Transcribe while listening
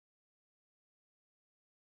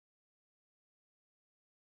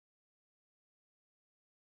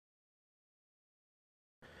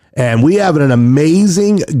And we have an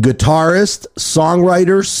amazing guitarist,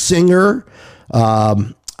 songwriter, singer.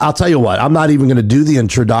 I'll tell you what, I'm not even going to do the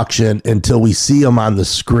introduction until we see him on the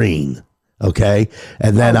screen. Okay.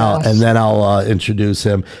 And then I'll introduce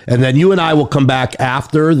him. And then you and I will come back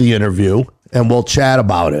after the interview and we'll chat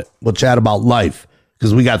about it. We'll chat about life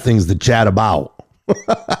because we got things to chat about.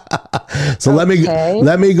 So let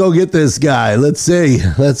me go get this guy. Let's see.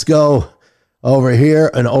 Let's go over here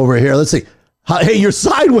and over here. Let's see. Hey, you're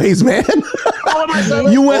sideways, man.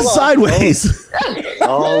 You went sideways.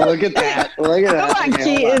 Oh, look at that. Look at that. Come on,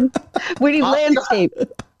 Keaton. We need landscape.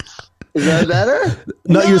 Is that better?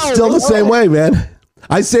 No, you're still the same way, man.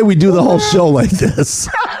 I say we do the whole show like this.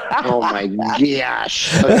 Oh my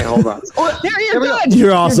gosh. Okay, hold on. You're good.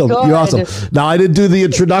 You're awesome. You're awesome. Now, I didn't do the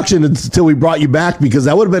introduction until we brought you back because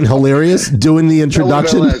that would have been hilarious doing the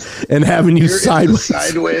introduction and having you sideways.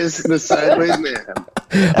 The sideways man.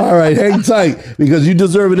 All right, hang tight because you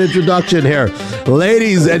deserve an introduction here.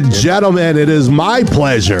 Ladies and gentlemen, it is my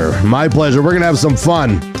pleasure. My pleasure. We're going to have some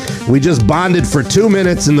fun. We just bonded for 2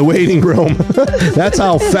 minutes in the waiting room. That's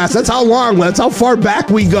how fast, that's how long, that's how far back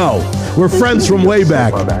we go. We're friends from way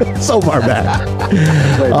back. So far back.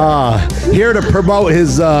 Here to promote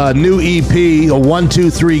his new EP, a 1,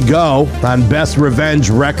 2, 3 Go on Best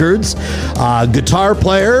Revenge Records. Guitar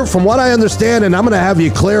player, from what I understand, and I'm going to have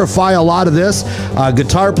you clarify a lot of this,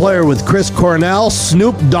 guitar player with Chris Cornell,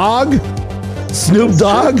 Snoop Dogg,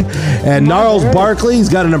 and Gnarls Barkley. He's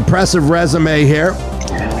got an impressive resume here.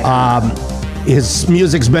 His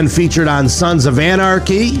music's been featured on Sons of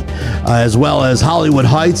Anarchy, as well as Hollywood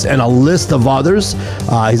Heights and a list of others.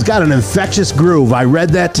 He's got an infectious groove. I read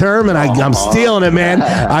that term, and I'm stealing it, man.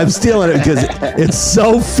 I'm stealing it because it's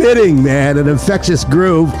so fitting, man. An infectious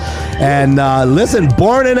groove. And listen,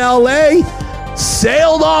 born in L.A.,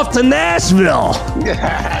 sailed off to Nashville.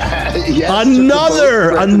 Yes,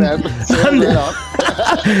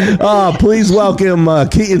 please welcome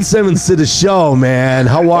Keaton Simmons to the show, man.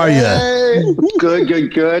 How are you? Hey. Good.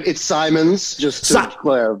 It's Simons, just to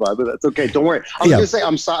clarify, but that's okay. Don't worry. I was going to say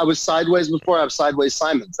I was sideways before. I have sideways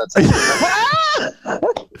Simons. That's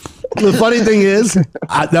The funny thing is,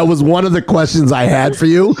 that was one of the questions I had for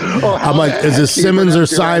you. I'm like, is it Simmons or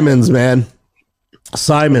Simons, man?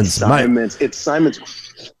 Simons. It's Simons.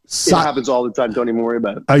 It happens all the time. Don't even worry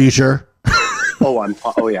about it. Are you sure?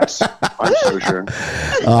 Oh yes. I'm so sure.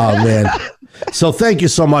 Oh man. So thank you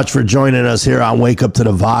so much for joining us here on Wake Up to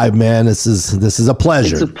the Vibe, man. This is a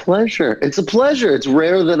pleasure. It's a pleasure. It's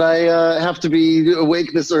rare that I have to be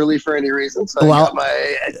awake this early for any reason. So I got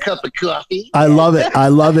my cup of coffee. I love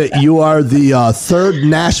it. You are the third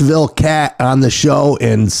Nashville cat on the show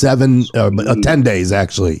in 10 days,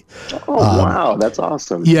 actually. Oh, wow. That's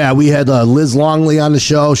awesome. Yeah, we had Liz Longley on the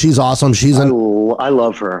show. She's awesome. I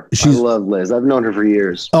love her. I love Liz. I've known her for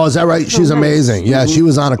years. Oh, is that right? She's amazing. Yeah, she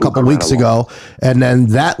was on a couple weeks ago, and then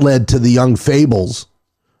that led to the Young Fables.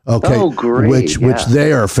 Okay, oh, great. Which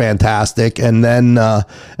they are fantastic, and then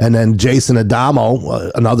Jason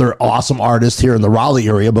Adamo, another awesome artist here in the Raleigh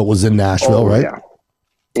area, but was in Nashville, right? Yeah.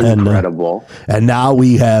 Incredible. And now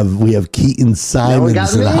we have Keaton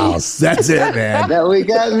Simons in the house. That's it, man. Now we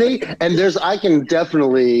got me. And I can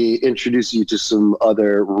definitely introduce you to some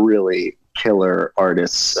other really killer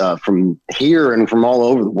artists from here and from all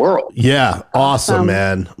over the world. Yeah, awesome,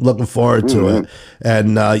 man. Looking forward to it.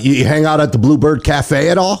 And you hang out at the Bluebird Cafe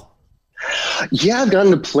at all? Yeah, I've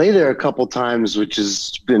gotten to play there a couple times, which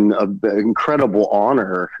has been an incredible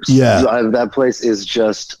honor. Yeah. That place is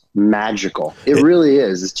just magical. It really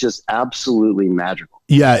is. It's just absolutely magical.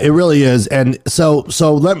 Yeah, it really is. And so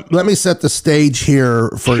let me set the stage here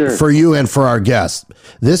for you and for our guests.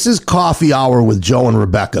 This is Coffee Hour with Joe and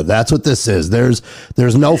Rebecca. That's what this is. There's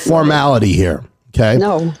no formality here. Okay.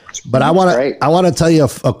 No. But I want to tell you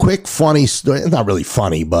a quick funny story. It's not really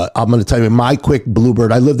funny, but I'm going to tell you my quick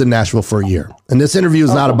Bluebird. I lived in Nashville for a year, and this interview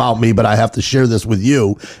is not about me, but I have to share this with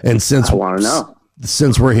you. And since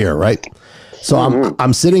we're here, right? So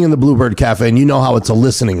I'm sitting in the Bluebird Cafe, and you know how it's a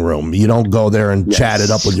listening room. You don't go there and chat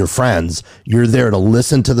it up with your friends. You're there to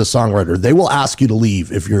listen to the songwriter. They will ask you to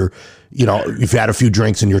leave if you've had a few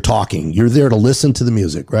drinks and you're talking. You're there to listen to the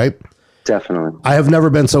music, right? Definitely. I have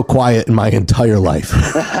never been so quiet in my entire life.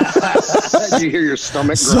 Did you hear your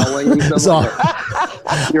stomach growling?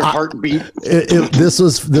 Your heartbeat. This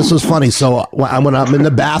was funny. So when I'm in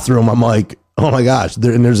the bathroom, I'm like, oh my gosh,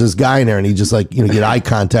 there's this guy in there, and he just get eye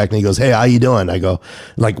contact, and he goes, hey, how you doing? I go,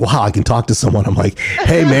 like, wow, I can talk to someone. I'm like,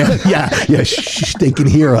 hey man, yeah, shh, they can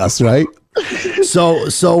hear us, right? So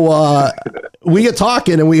we get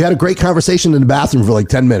talking, and we had a great conversation in the bathroom for like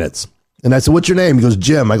 10 minutes. And I said, what's your name? He goes,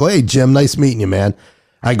 Jim. I go, hey, Jim, nice meeting you, man.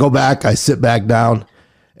 I go back, I sit back down,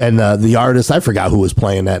 And the artist, I forgot who was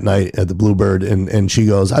playing that night at the Bluebird, and she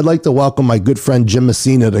goes, "I'd like to welcome my good friend Jim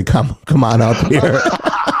Messina to come on up here."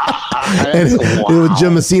 And it was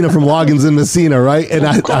Jim Messina from Loggins and Messina, right? And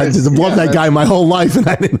I just loved that guy my whole life, and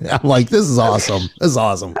I'm like, this is awesome. This is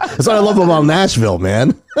awesome. That's what I love about Nashville,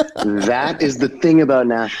 man. That is the thing about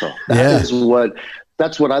Nashville. That's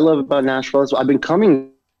what I love about Nashville. I've been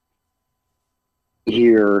coming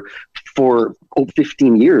here for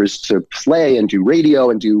 15 years to play and do radio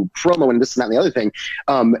and do promo and this and that and the other thing.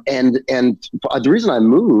 And the reason I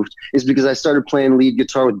moved is because I started playing lead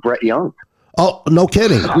guitar with Brett Young. Oh, no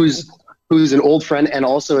kidding. Who's an old friend and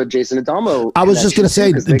also a Jason Adamo. I was just going to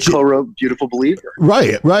say, they co-wrote "Beautiful Believer."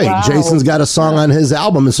 Right. Wow. Jason's got a song on his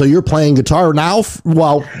album, and so you're playing guitar now.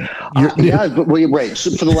 Right.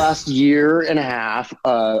 So for the last year and a half,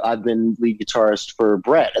 I've been lead guitarist for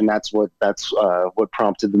Brett, and that's what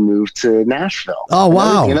prompted the move to Nashville. Oh,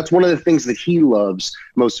 wow! And that's one of the things that he loves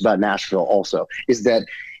most about Nashville. Also, is that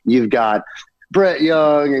you've got Brett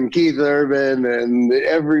Young and Keith Urban and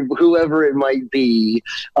whoever it might be,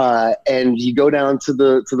 and you go down to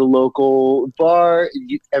the local bar.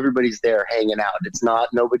 Everybody's there hanging out.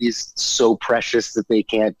 Nobody's so precious that they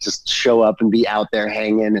can't just show up and be out there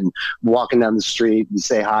hanging and walking down the street and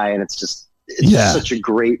say hi. And it's just such a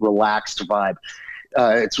great relaxed vibe.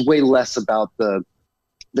 It's way less about the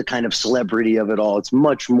kind of celebrity of it all. It's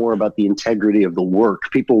much more about the integrity of the work.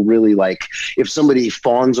 People really if somebody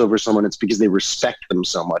fawns over someone, it's because they respect them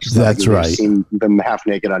so much. It's That's right. They've seen them half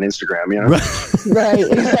naked on Instagram, you know? Right,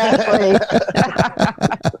 exactly.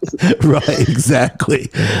 Right, exactly.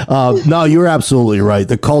 No, you're absolutely right.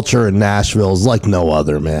 The culture in Nashville is like no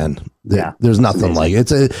other, man. There's nothing like it.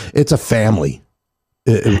 It's a family.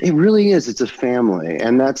 It really is. It's a family.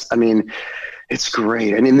 And it's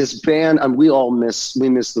great. And in this band, we miss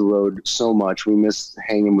the road so much. We miss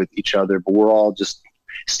hanging with each other, but we're all just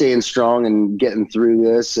staying strong and getting through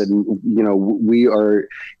this. And, we are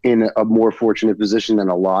in a more fortunate position than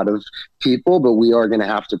a lot of people, but we are going to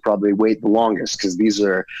have to probably wait the longest because these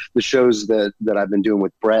are the shows that I've been doing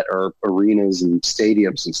with Brett are arenas and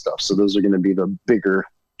stadiums and stuff. So those are going to be the bigger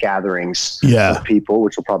gatherings of people,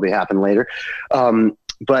 which will probably happen later.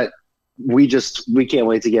 But we can't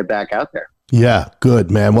wait to get back out there. Yeah,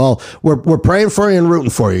 good, man. Well, we're praying for you and rooting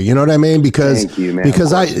for you. You know what I mean? Because thank you, man.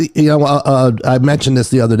 Because I mentioned this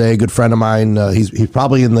the other day. A good friend of mine, he's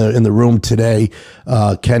probably in the room today.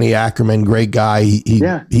 Kenny Ackerman, great guy.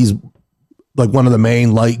 He's like one of the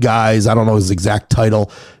main light guys. I don't know his exact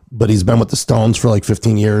title, but he's been with the Stones for like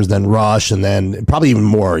 15 years, then Rush, and then probably even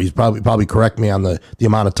more. He's probably correct me on the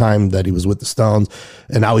amount of time that he was with the Stones,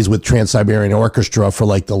 and now he's with Trans-Siberian Orchestra for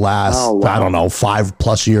like the last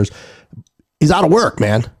 5+ years. He's out of work,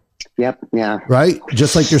 man. Yep. Yeah. Right.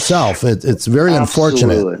 Just like yourself. It's very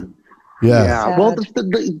unfortunate. Yeah. Well,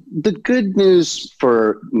 the good news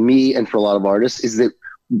for me and for a lot of artists is that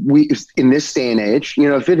we, in this day and age,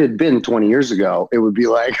 if it had been 20 years ago, it would be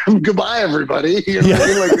like, goodbye, everybody. You know what I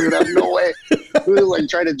mean? Like, we would have no way. We would like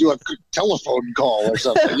try to do a telephone call or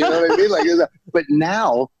something. You know what I mean? Like, but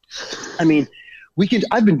now,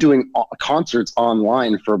 I've been doing concerts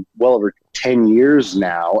online for well over 10 years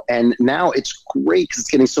now. And now it's great because it's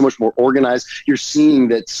getting so much more organized. You're seeing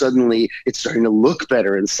that suddenly it's starting to look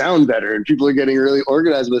better and sound better. And people are getting really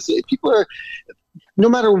organized with it. People are, no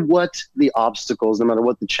matter what the obstacles, no matter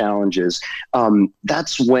what the challenges,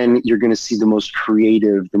 that's when you're going to see the most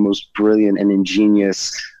creative, the most brilliant and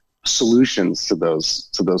ingenious solutions to those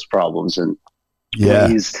problems. And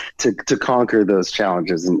ways to conquer those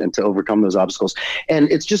challenges and to overcome those obstacles.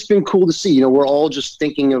 And it's just been cool to see, we're all just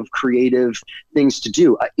thinking of creative things to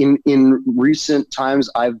do. In recent times,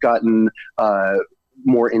 I've gotten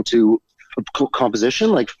more into composition,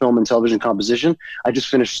 like film and television composition. I just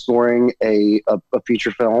finished scoring a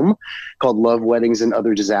feature film called Love, Weddings, and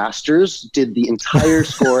Other Disasters. Did the entire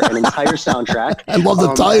score and entire soundtrack. I love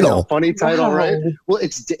the title. Funny title, right? Well,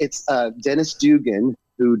 it's Dennis Dugan,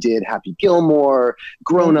 who did Happy Gilmore,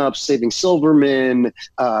 Grown Ups, Saving Silverman,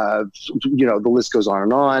 the list goes on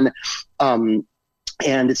and on.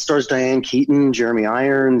 And it stars Diane Keaton, Jeremy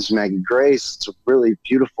Irons, Maggie Grace. It's a really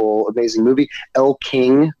beautiful, amazing movie. Elle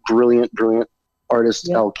King, brilliant artist.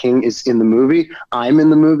 Elle King is in the movie. I'm in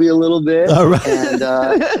the movie a little bit. All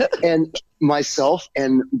right. And myself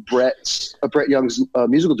and Brett Young's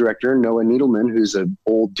musical director, Noah Needleman, who's an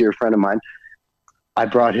old dear friend of mine, I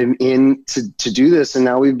brought him in to do this, and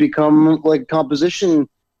now we've become like a composition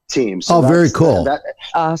team. So very cool.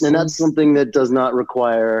 Awesome. And that's something that does not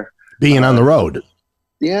require being on the road.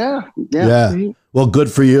 Yeah. Well,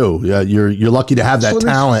 good for you. Yeah, you're lucky to have that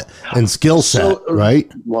talent and skill set,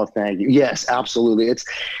 right? Well, thank you. Yes, absolutely.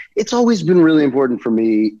 It's always been really important for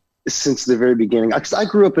me since the very beginning. Because I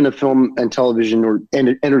grew up in a film and television or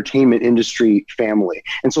entertainment industry family,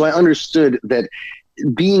 and so I understood that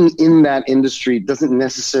being in that industry doesn't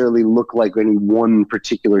necessarily look like any one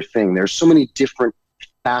particular thing. There's so many different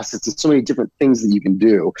facets and so many different things that you can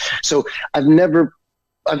do. So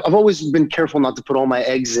I've always been careful not to put all my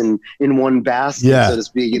eggs in one basket, so to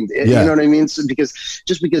speak. And, you know what I mean? So because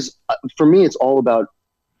for me, it's all about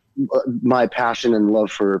my passion and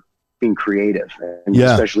love for being creative, and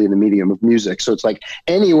especially in the medium of music. So it's like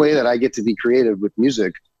any way that I get to be creative with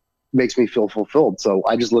music makes me feel fulfilled. So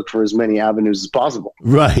I just look for as many avenues as possible.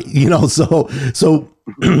 Right. So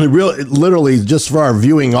literally just for our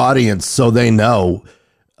viewing audience, so they know,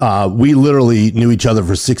 we literally knew each other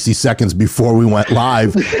for 60 seconds before we went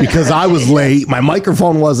live because I was late. My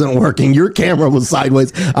microphone wasn't working. Your camera was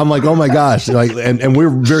sideways. I'm like, oh my gosh. And we're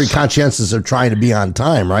very conscientious of trying to be on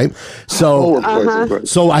time. Right. So, of course.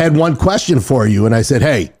 So I had one question for you and I said,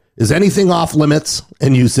 hey, is anything off limits?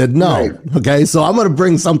 And you said no. Right. Okay. So I'm going to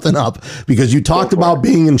bring something up because you talked about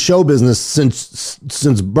being in show business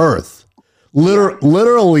since birth.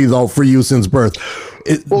 Literally though, for you since birth.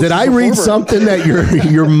 Did I read something that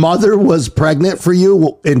your mother was pregnant for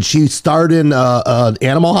you and she starred in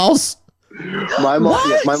Animal House? My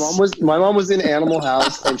mom was in Animal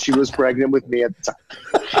House and she was pregnant with me at the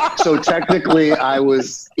time. So technically, I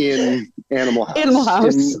was in Animal House. Animal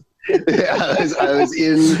House. I was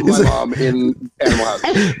in my mom in Animal House.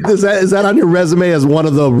 Is that on your resume as one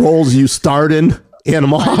of the roles you starred in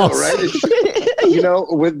Animal House? I know,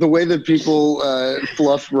 right? With the way that people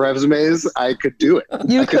fluff resumes, I could do it. I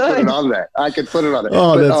could put it on there.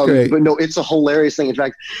 Oh, that's great. But no, it's a hilarious thing. In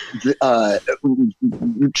fact,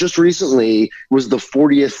 just recently was the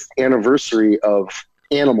 40th anniversary of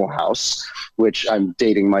Animal House, which I'm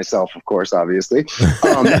dating myself, of course, obviously.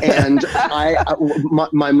 And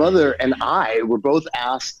my mother and I were both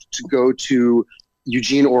asked to go to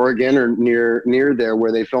Eugene, Oregon, or near there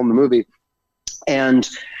where they filmed the movie, and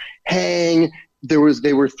hang. They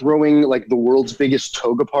were throwing like the world's biggest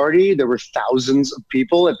toga party. There were thousands of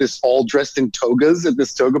people all dressed in togas at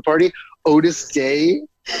this toga party. Otis Day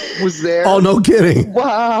was there. Oh, no kidding.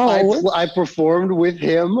 Wow. I performed with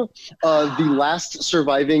him. The last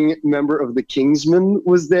surviving member of the Kingsmen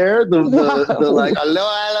was there. The like, hello.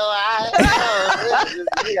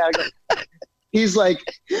 He's like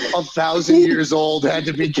 1,000 years old, had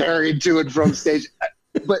to be carried to and from stage.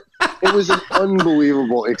 But it was an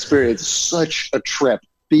unbelievable experience. Such a trip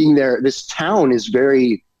being there. This town is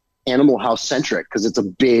very Animal House centric because it's a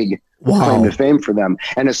big claim to fame for them.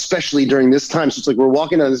 And especially during this time. So it's like we're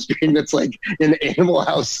walking down the street and it's like an Animal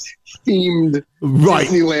House themed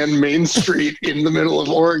Disneyland Main Street in the middle of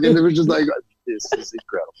Oregon. It was just like, this is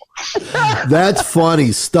incredible. That's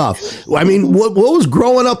funny stuff. I mean, what was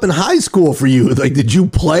growing up in high school for you? Like, did you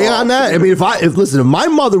play on that? I mean, if my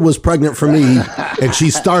mother was pregnant for me and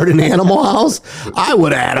she started in Animal House, I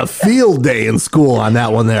would have had a field day in school on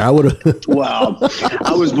that one there. I would have. Wow.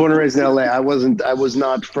 I was born and raised in LA. I was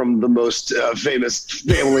not from the most famous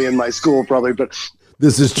family in my school, probably, but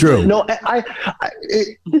this is true. No,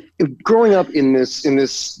 growing up in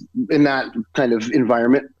that kind of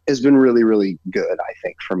environment has been really, really good, I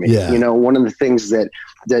think, for me. Yeah. One of the things that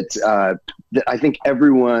I think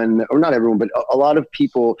everyone, or not everyone, but a lot of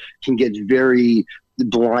people can get very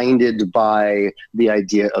blinded by the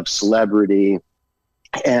idea of celebrity.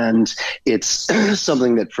 And it's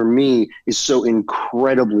something that for me is so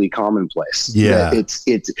incredibly commonplace. Yeah.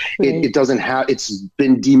 It doesn't have, it's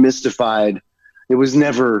been demystified. It was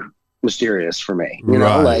never mysterious for me, you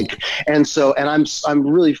know, and I'm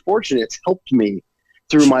really fortunate. It's helped me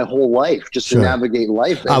through my whole life just to navigate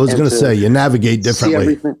life. I was going to say you navigate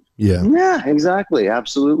differently. Yeah, exactly.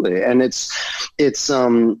 Absolutely. And it's it's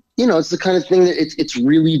the kind of thing that it's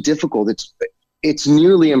really difficult. It's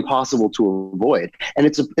nearly impossible to avoid. And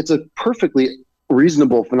it's a perfectly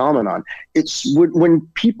reasonable phenomenon. It's when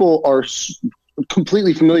people are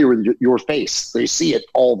completely familiar with your face. They see it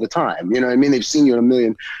all the time. You know what I mean? They've seen you in a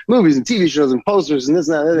million movies and TV shows and posters and this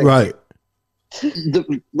and that. Right.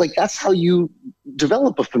 That's how you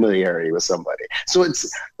develop a familiarity with somebody. So it's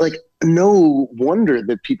like no wonder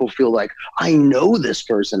that people feel like, I know this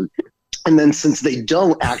person. And then since they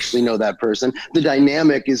don't actually know that person, the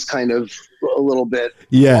dynamic is kind of a little bit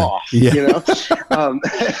off, you know?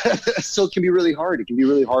 So it can be really hard. It can be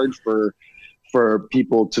really hard for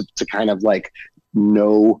people to kind of like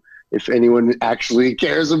know if anyone actually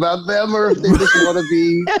cares about them or if they just want to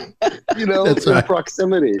be, That's in right.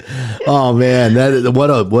 proximity. Oh man,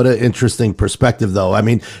 what an interesting perspective, though. I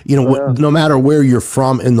mean, no matter where you're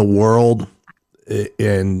from in the world,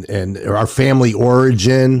 and our family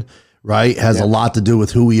origin, right, has a lot to do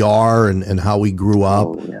with who we are and how we grew up.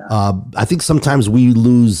 Oh, yeah. I think sometimes we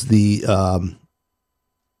lose the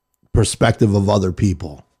perspective of other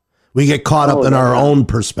people. We get caught up in our own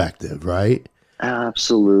perspective, right?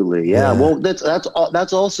 Absolutely. Yeah. Well,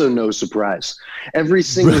 that's also no surprise. Every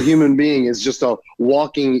single human being is just a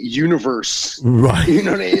walking universe. Right. You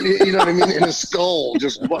know what I mean? In a skull,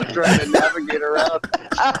 just trying to navigate around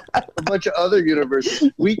a bunch of other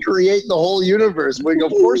universes. We create the whole universe.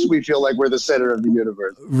 Of course we feel like we're the center of the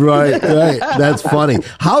universe. Right. That's funny.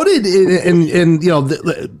 How did it, and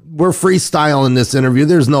we're freestyling this interview.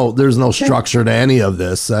 There's no structure to any of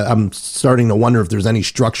this. I'm starting to wonder if there's any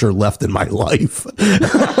structure left in my life.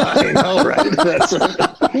 I know, right? That's right.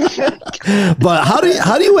 But how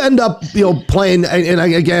do you end up playing? And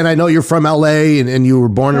again, I know you're from LA and you were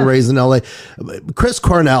born and raised in LA. Chris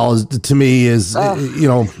Cornell is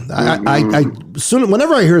I soon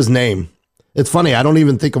whenever I hear his name, it's funny. I don't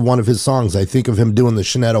even think of one of his songs. I think of him doing the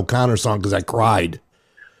Sinead O'Connor song because I cried.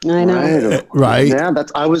 I know. Right. Yeah,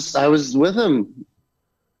 I was with him.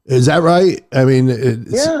 Is that right? I mean,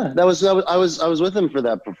 I was with him for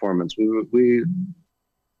that performance. We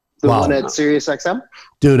the one at Sirius XM.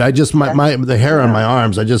 Dude, I just the hair on my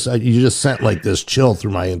arms. You just sent like this chill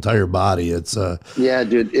through my entire body. It's yeah,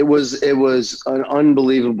 dude. It was an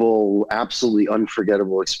unbelievable, absolutely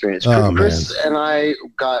unforgettable experience. Oh, Chris and I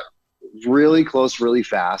got really close, really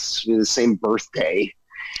fast. We had the same birthday.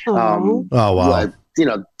 Oh wow. Like,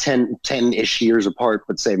 10-ish years apart,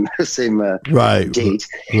 but same right date.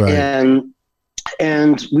 Right.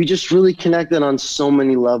 And we just really connected on so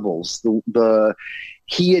many levels.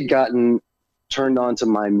 He had gotten turned on to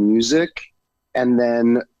my music and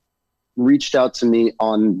then reached out to me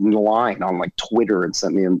online on like Twitter and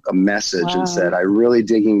sent me a message and said, "I really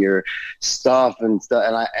digging your stuff and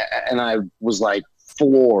stuff." And I was like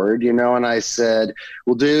floored, and I said,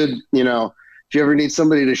 "Well, dude, if you ever need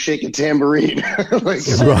somebody to shake a tambourine,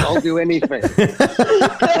 I'll do anything."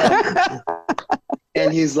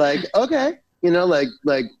 And he's like, "Okay,"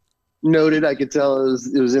 like noted. I could tell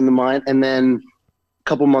it was in the mind. And then a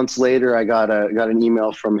couple months later, I got an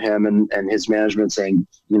email from him and his management saying,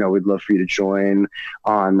 "We'd love for you to join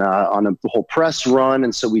on a whole press run."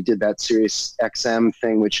 And so we did that Sirius XM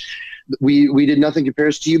thing, which we did Nothing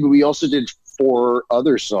Compares to You, but we also did 4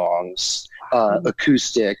 other songs,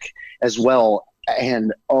 acoustic as well.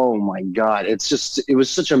 And oh my God, it was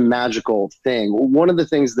such a magical thing. One of the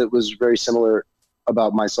things that was very similar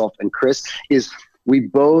about myself and Chris is we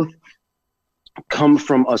both come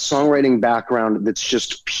from a songwriting background that's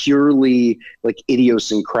just purely like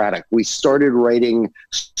idiosyncratic. We started writing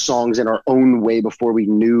songs in our own way before we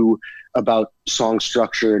knew about song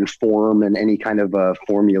structure and form and any kind of a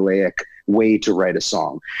formulaic way to write a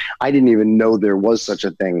song. I didn't even know there was such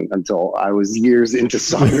a thing until I was years into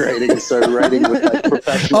songwriting and started writing with like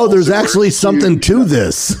professional. Oh, there's actually something to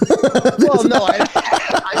this. Well, no, I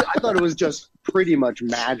thought it was just pretty much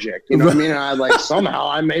magic. You know what I mean? And I like, somehow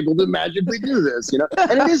I'm able to magically do this, and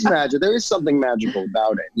it is magic. There is something magical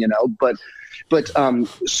about it, but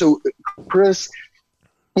so Chris,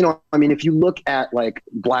 if you look at like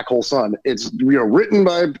Black Hole Sun, it's written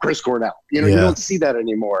by Chris Cornell. You don't see that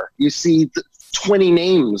anymore. You see 20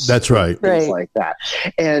 names. That's right. Things like that.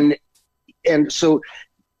 And so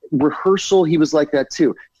rehearsal, he was like that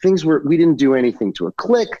too. We didn't do anything to a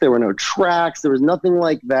click. There were no tracks. There was nothing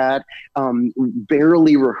like that.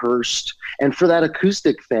 Barely rehearsed. And for that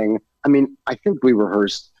acoustic thing, I think we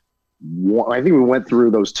rehearsed. I think we went through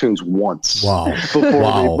those tunes once. Wow.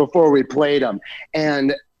 Before we played them.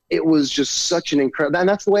 And it was just such an incredible, and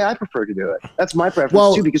that's the way I prefer to do it. That's my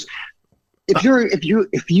preference too, because if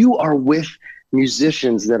you are with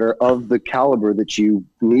musicians that are of the caliber that you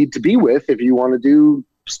need to be with, if you want to do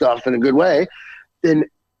stuff in a good way, then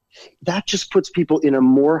that just puts people in a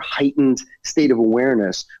more heightened state of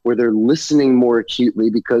awareness where they're listening more acutely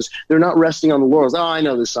because they're not resting on the laurels. Oh, I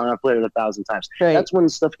know this song. I've played it 1,000 times. Right. That's when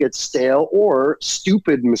stuff gets stale or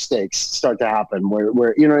stupid mistakes start to happen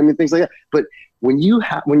where things like that. But when you're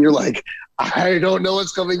like, I don't know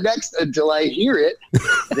what's coming next until I hear it,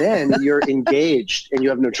 then you're engaged and you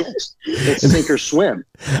have no choice. It's sink or swim.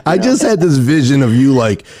 I just had this vision of you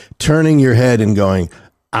like turning your head and going,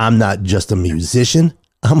 I'm not just a musician.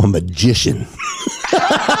 I'm a magician.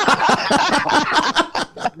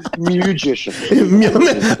 Musician.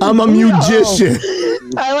 I'm a musician.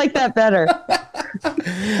 I like that better.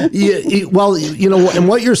 Yeah, well, and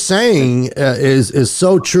what you're saying is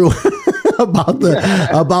so true about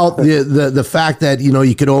the fact that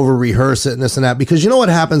you could over rehearse it and this and that, because you know what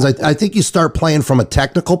happens. I think you start playing from a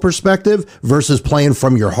technical perspective versus playing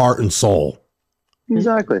from your heart and soul.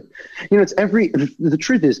 Exactly. It's the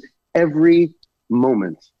truth is every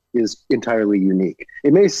moment is entirely unique.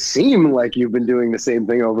 It may seem like you've been doing the same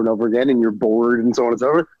thing over and over again and you're bored and so on and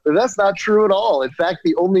so forth, but that's not true at all. In fact,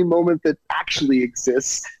 the only moment that actually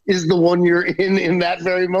exists is the one you're in that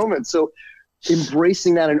very moment. So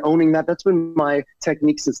embracing that and owning that's been my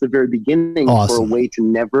technique since the very beginning. Awesome. For a way to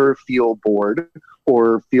never feel bored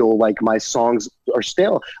or feel like my songs are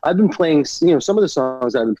stale. I've been playing, some of the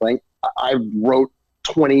songs I've been playing, I wrote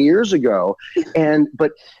 20 years ago,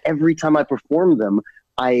 but every time I perform them,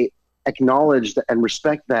 I acknowledge and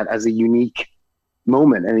respect that as a unique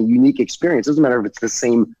moment and a unique experience. It doesn't matter if it's the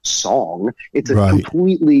same song. It's a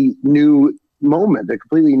completely new moment, a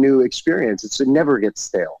completely new experience. It never gets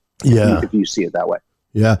stale. Yeah. If you see it that way.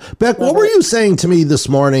 Yeah. Beck, what were you saying to me this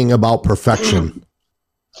morning about perfection?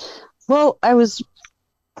 Well, I was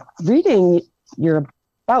reading your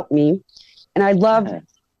About Me, and I loved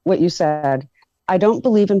what you said. I don't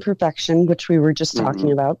believe in perfection, which we were just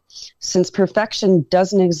talking about. Since perfection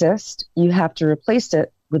doesn't exist, you have to replace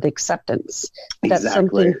it with acceptance. That's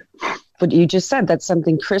something, what you just said, that's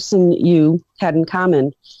something Chris and you had in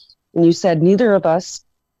common. And you said neither of us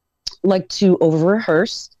like to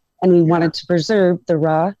over-rehearse, and we wanted to preserve the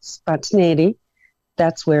raw spontaneity.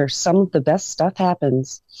 That's where some of the best stuff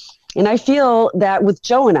happens. And I feel that with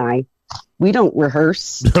Joe and I, we don't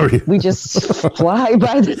rehearse. We just fly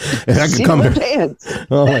by the seat of our pants.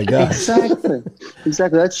 Oh my God! Exactly.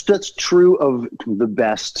 That's true of the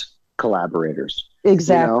best collaborators.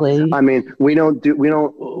 Exactly. I mean, we don't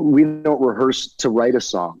rehearse to write a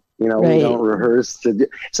song. We don't rehearse to.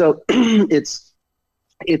 So it's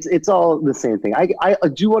all the same thing. I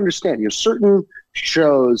do understand. Certain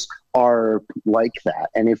shows are like that,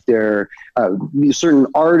 and if they're certain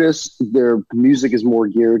artists, their music is more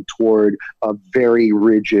geared toward a very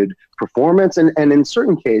rigid performance, and in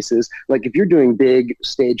certain cases, like if you're doing big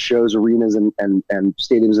stage shows, arenas and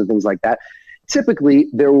stadiums and things like that, typically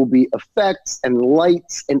there will be effects and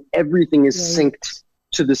lights and everything is synced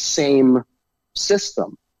to the same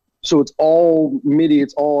system. So it's all MIDI,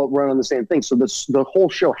 it's all run on the same thing. So the whole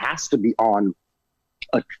show has to be on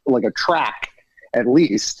a track at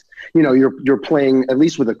least. You're playing at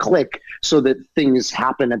least with a click so that things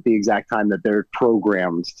happen at the exact time that they're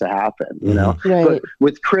programmed to happen, Right. But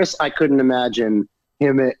with Chris, I couldn't imagine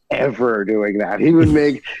him ever doing that. He would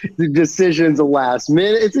make the decisions the last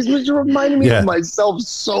minute. It just reminded me of myself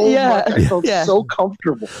so much. I felt so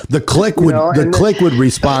comfortable. The click would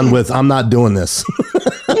respond with, "I'm not doing this."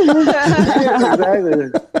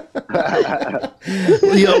 Exactly.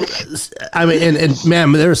 I mean, and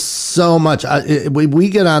man, there's so much. We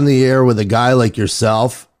get on the air with a guy like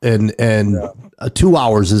yourself, and 2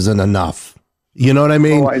 hours isn't enough. You know what I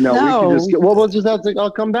mean? Oh, I know. No. We'll just have to. I'll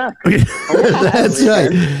come back. That's right.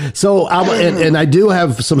 So, and I do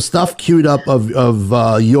have some stuff queued up of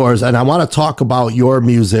yours, and I want to talk about your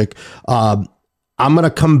music. I'm going to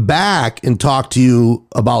come back and talk to you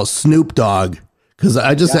about Snoop Dogg, because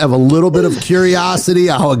I just have a little bit of curiosity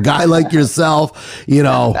how a guy like yourself,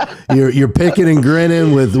 you're picking and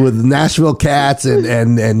grinning with Nashville Cats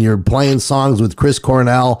and you're playing songs with Chris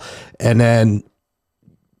Cornell, and then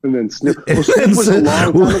Snoop. Well, Snoop was a long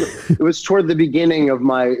time ago. It was toward the beginning of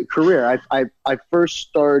my career. I first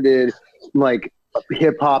started like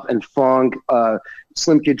hip hop and funk.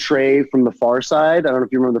 Slim Kid Trey from the Far Side. I don't know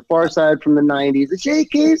if you remember the Far Side from the 90s. The She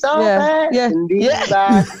keeps all back and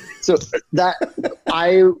back. So that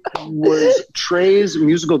I was Trey's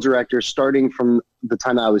musical director starting from the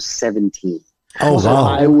time I was 17. Oh, so wow.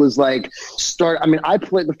 I was like, I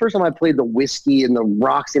played the first time I played the Whiskey and the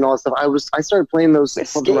Roxy and all that stuff. I started playing those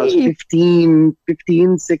clubs when I was 15,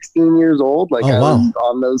 16 years old. Like I was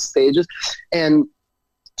on those stages, and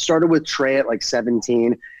started with Trey at like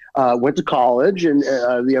 17. Went to college and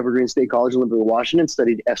the Evergreen State College in Liberty, Washington,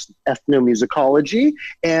 studied ethnomusicology.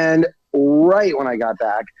 And right when I got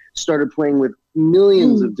back, started playing with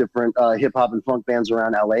millions of different hip hop and funk bands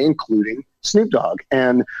around LA, including Snoop Dogg.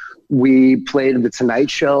 And we played The Tonight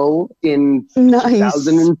Show in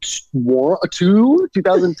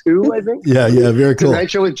 2002, I think. Yeah, very cool. Tonight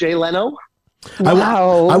Show with Jay Leno.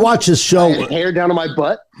 Wow. I watched his show. I had hair down to my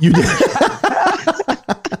butt. You did.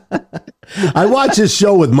 I watched his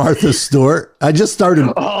show with Martha Stewart. I just started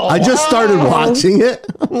watching it.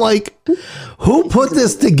 I'm like, who put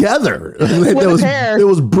this together? It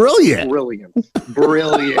was brilliant. Brilliant.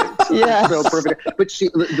 Yeah. So perfect. But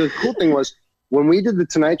the cool thing was, when we did the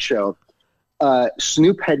Tonight Show,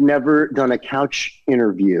 Snoop had never done a couch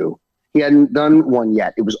interview. He hadn't done one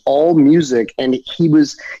yet. It was all music, and he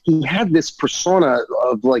had this persona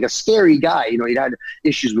of like a scary guy. You know, he'd had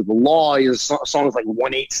issues with the law. He has songs like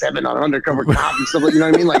 187 on Undercover Cop and stuff like, you know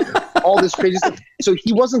what I mean? Like all this crazy stuff. So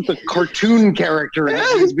he wasn't the cartoon character that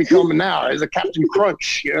he's becoming now. He's a Captain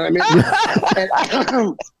Crunch. You know what I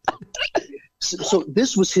mean? So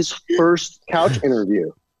this was his first couch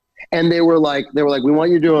interview, and they were like, we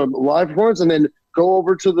want you to do a live performance, and then go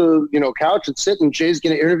over to the couch and sit, and Jay's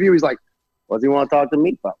going to interview. He's like, what do you want to talk to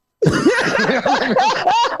me about?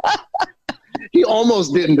 He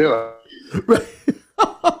almost didn't do it. Right.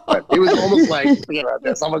 It was almost like, forget about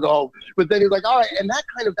this, I'm going to go home. But then he's like, all right. And that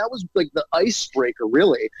was like the icebreaker,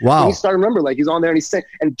 really. Wow. And he started, remember, like he's on there and he's saying,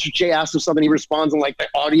 and Jay asked him something, he responds, and like the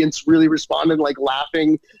audience really responded, like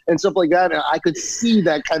laughing and stuff like that. And I could see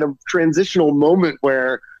that kind of transitional moment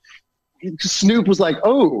where Snoop was like,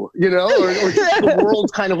 oh, or the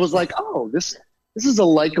world kind of was like, oh, this is a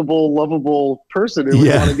likable, lovable person who we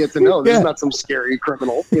want to get to know. This is not some scary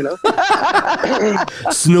criminal,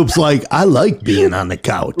 Snoop's like, I like being on the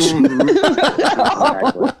couch.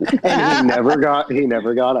 Exactly. And he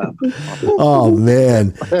never got up. Oh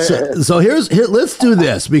man. So let's do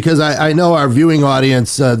this, because I know our viewing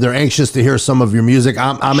audience, they're anxious to hear some of your music.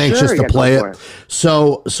 I'm anxious to play it.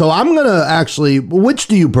 So I'm going to actually, which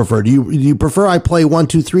do you prefer? Do you prefer I play 1,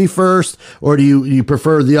 2, 3 first, or do you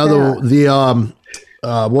prefer the other,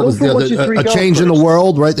 what was the other, A Change in the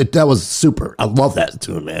World, right? That was super. I love that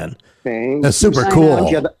tune, man. Thanks. That's super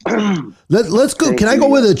cool. Let's go. Can I go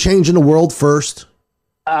with A Change in the World first?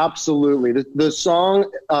 Absolutely. The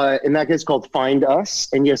song in that case called Find Us,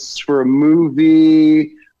 and yes, for a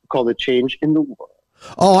movie called A Change in the World.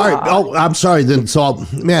 Oh, all right. Oh, I'm sorry. Then,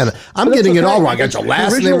 I'm getting it all wrong. I got your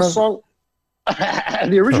last name wrong.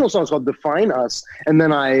 The original song is called Define Us, and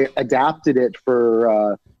then I adapted it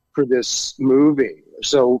for this movie.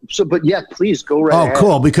 But yeah, please go right ahead. Oh,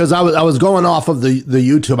 cool. Because I was going off of the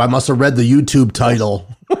YouTube. I must have read the YouTube title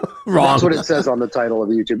wrong. That's what it says on the title of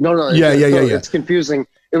the YouTube. No. Yeah. It's confusing.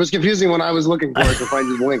 It was confusing when I was looking for it to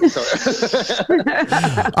find the link. So.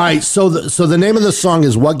 All right. So the name of the song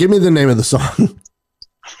is what? Give me the name of the song.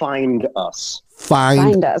 Find Us.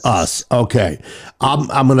 Find us. Okay.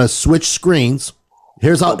 I'm going to switch screens.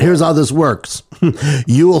 Here's how this works.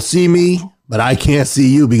 You will see me, but I can't see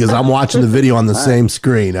you because I'm watching the video on the same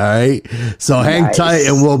screen. All right. So hang tight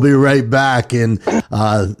and we'll be right back. And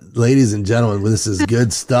ladies and gentlemen, this is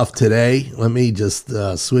good stuff today. Let me just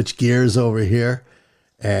switch gears over here.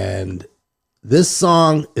 And this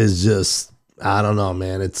song is just, I don't know,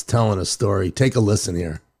 man. It's telling a story. Take a listen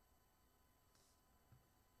here.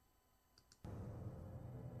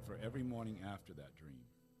 For every morning after that dream,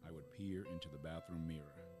 I would peer into the bathroom mirror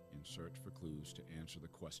in search for clues to answer the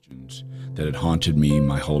questions that had haunted me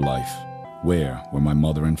my whole life. Where were my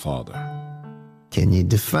mother and father? Can you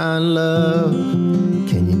define love?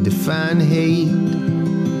 Can you define hate?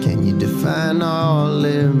 Can you define all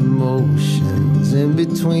emotions in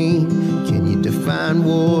between? Can you define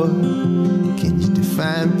war? Can you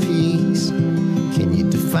define peace? Can you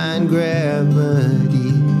define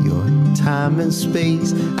gravity? Your time and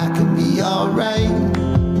space. I can be alright.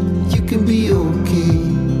 You can be okay.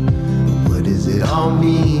 What does it all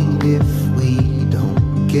mean if we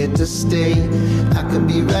don't get to stay? I can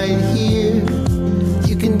be right here.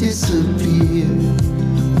 You can disappear.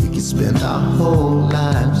 We can spend our whole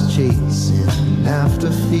lives chasing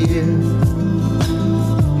after fear.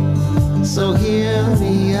 So hear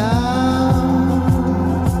me out.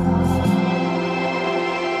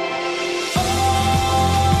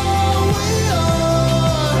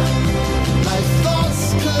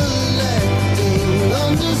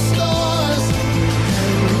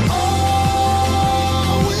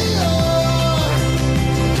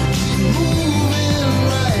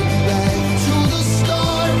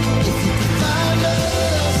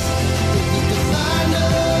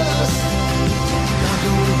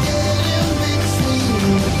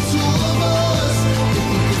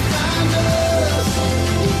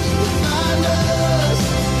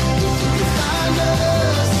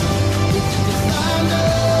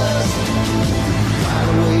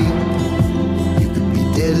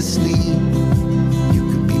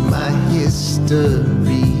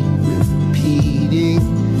 Repeating,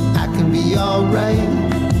 I can be alright,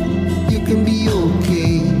 you can be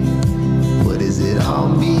okay. What does it all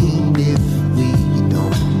mean if we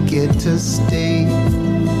don't get to stay?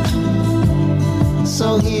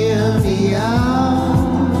 So hear me out.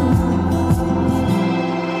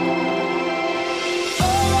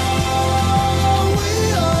 Oh, we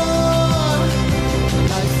are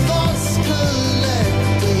like thoughts collide.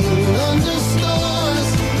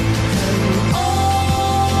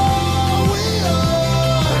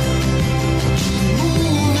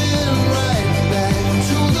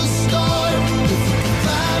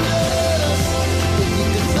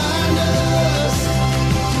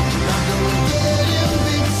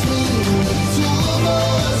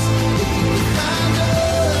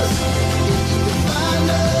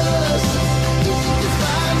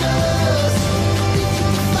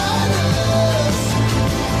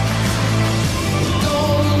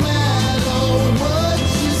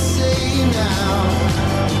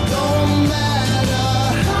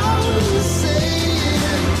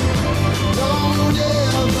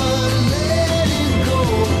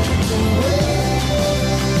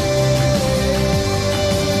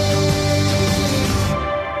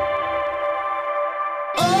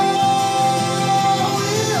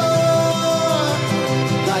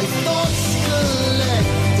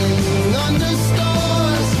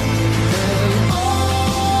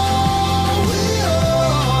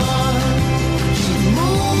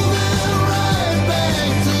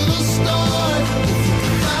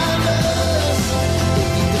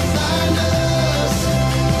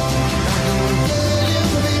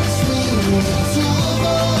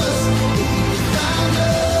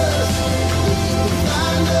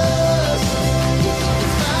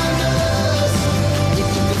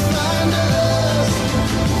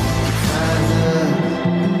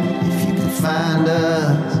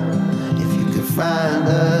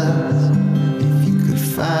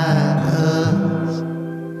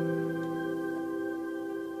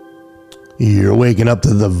 waking up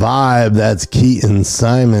to the vibe. That's Keaton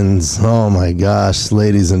Simons. Oh my gosh,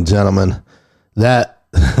 ladies and gentlemen, that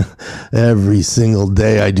every single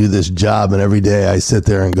day I do this job, and every day I sit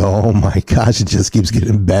there and go, oh my gosh, it just keeps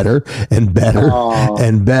getting better and better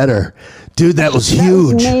and better. Dude, that was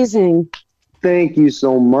huge. Was amazing. Thank you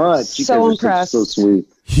so much. You So guys are impressed. So sweet.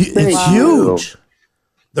 It's huge.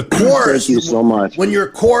 The chorus. Thank you so much. When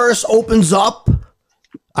your chorus opens up,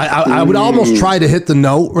 I would almost try to hit the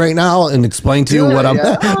note right now and explain to you what I'm.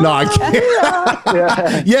 No, I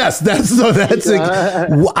can't. Yes, that's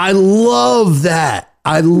I love that.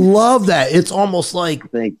 I love that. It's almost like.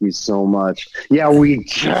 Thank you so much. Yeah,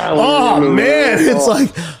 oh man, it's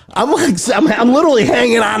like I'm literally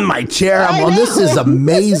hanging on my chair. This is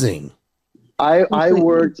amazing. I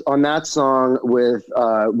worked on that song with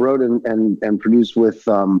wrote and produced with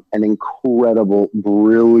an incredible,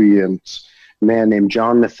 brilliant man named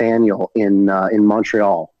John Nathaniel in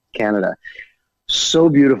Montreal, Canada. So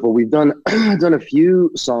beautiful. We've done a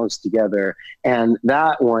few songs together, and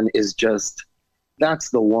that one is just.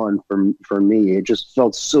 That's the one for me. It just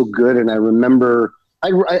felt so good, and I remember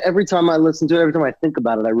every time I listen to it, every time I think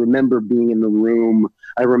about it, I remember being in the room.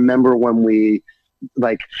 I remember when we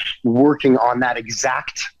working on that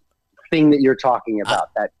exact thing that you're talking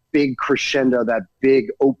about, that big crescendo, that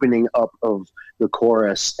big opening up of the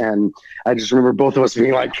chorus, and I just remember both of us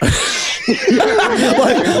being like.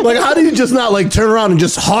 like how do you just not turn around and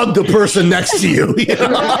just hug the person next to you?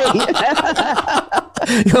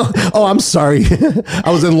 Oh, I'm sorry.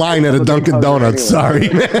 I was in line at a Dunkin' Donuts. Sorry,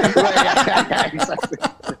 man.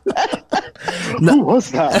 Who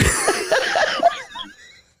was that?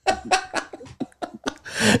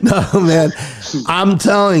 No, man, I'm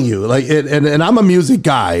telling you, and I'm a music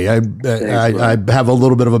guy. I have a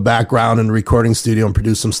little bit of a background in recording studio and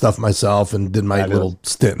produced some stuff myself, and did my little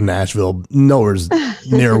stint in Nashville. Nowhere's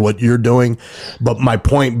near what you're doing, but my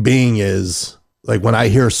point being is, when I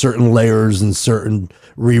hear certain layers and certain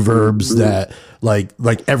reverbs that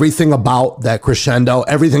like everything about that crescendo,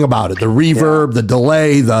 everything about it, the reverb, the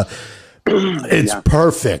delay, it's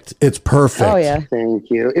perfect. It's perfect. Oh yeah.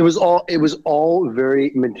 Thank you. It was all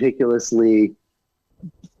very meticulously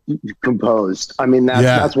composed. I mean,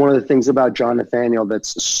 that's one of the things about John Nathaniel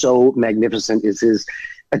that's so magnificent, is his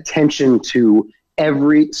attention to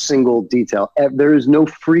every single detail. There is no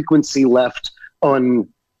frequency left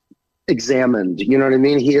unexamined. You know what I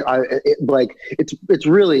mean? It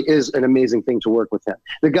really is an amazing thing to work with him.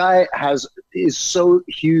 The guy is so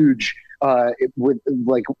huge.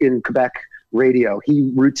 In Quebec radio,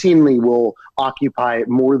 he routinely will occupy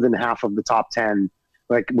more than half of the top 10,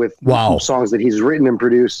 with songs that he's written and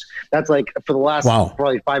produced. That's for the last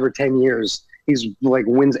probably 5 or 10 years. He's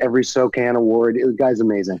wins every SOCAN award. The guy's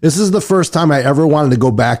amazing. This is the first time I ever wanted to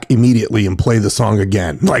go back immediately and play the song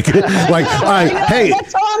again. Hey,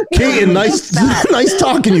 Keaton, nice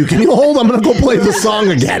talking to you. Can you hold? I'm going to go play the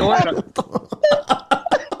song again.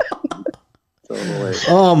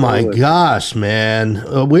 Oh my gosh, man!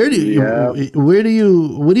 What are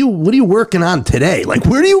you working on today?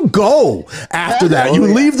 Where do you go after that?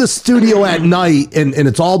 You leave the studio at night and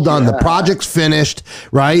it's all done. The project's finished,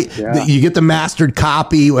 right? You get the mastered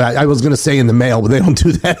copy. I was going to say in the mail, but they don't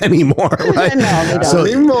do that anymore, right? No,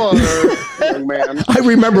 they don't. Man. I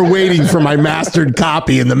remember waiting for my mastered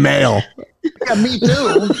copy in the mail. Yeah, me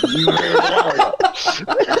too.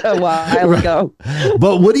 A while ago.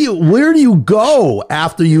 But where do you go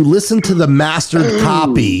after you listen to the mastered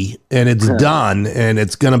copy and it's done and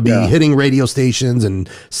it's going to be hitting radio stations and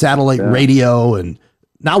satellite radio? And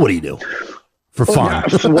now what do you do for fun?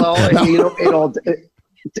 Well,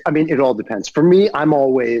 it all depends. For me, I'm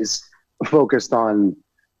always focused on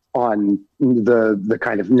the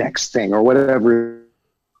kind of next thing or whatever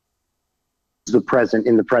the present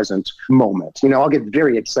moment. I'll get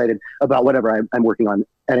very excited about whatever I'm working on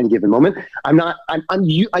at any given moment. I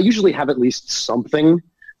usually have at least something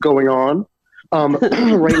going on.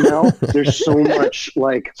 Right now, there's so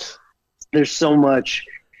much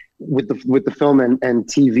with the film and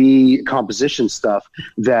TV composition stuff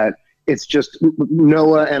that it's just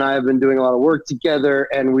Noah and I have been doing a lot of work together,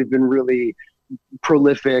 and we've been really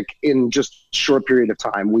prolific in just a short period of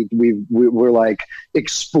time. We're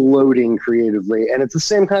exploding creatively, and it's the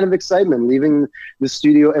same kind of excitement leaving the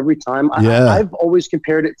studio every time. I've always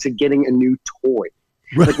compared it to getting a new toy.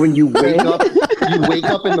 When you wake up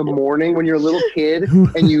in the morning when you're a little kid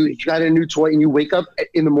and you got a new toy, and you wake up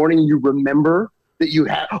in the morning and you remember that you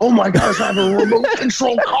have. Oh my gosh, I have a remote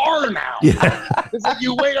control car now. Yeah. It's like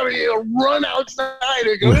you wake up and you run outside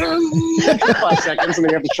and go 5 seconds, and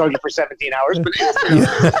then you have to charge it for 17 hours.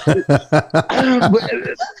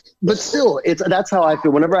 But still, that's how I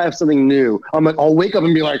feel. Whenever I have something new, I'm like, I'll wake up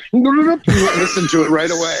and be like, listen to it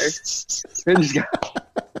right away, and just,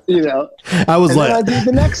 I was like, I do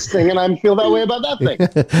the next thing, and I feel that way about that thing.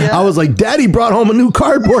 Yeah. I was like, Daddy brought home a new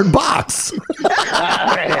cardboard box.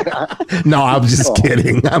 No, I'm just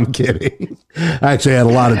kidding. I'm kidding. I actually had a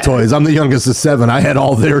lot of toys. I'm the youngest of 7. I had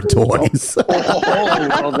all their toys.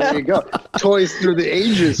 Well, there you go. Toys through the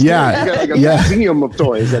ages. Yeah. You got like a museum of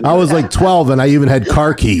toys. I was like 12 and I even had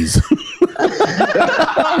car keys.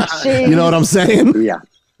 You know what I'm saying? Yeah.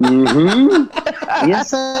 Mm-hmm.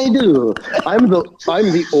 Yes, I do. I'm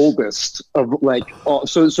the oldest of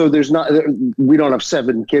so there's not, we don't have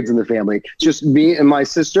 7 kids in the family. It's just me and my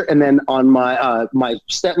sister, and then on my my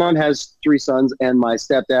stepmom has 3 sons and my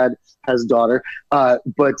stepdad has a daughter. But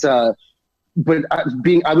I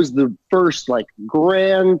was the first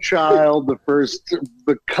grandchild,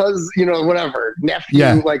 the cousin, whatever,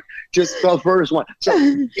 nephew, just the first one. So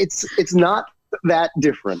it's not that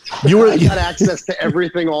different. I got access to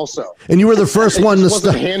everything also. And you were the first one to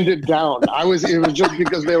start. Handed down. It was just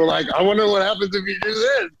because they were like, I wonder what happens if you do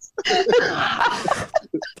this.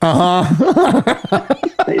 I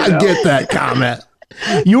get that comment.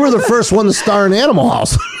 You were the first one to star in Animal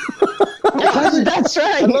House. That's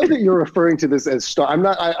right. I love that you're referring to this as star. I'm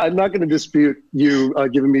not going to dispute you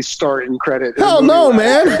giving me starring credit. Hell no,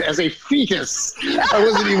 man. As a fetus, I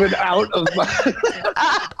wasn't even out of my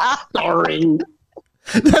starring.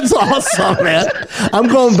 That's awesome, man. I'm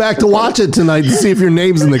going back to watch it tonight to see if your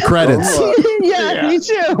name's in the credits. Yeah, me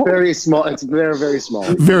too. Very small. It's very, very small.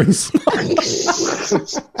 Very small.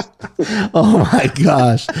 Oh my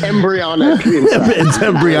gosh. Embryonic. It's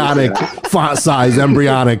embryonic. Font size,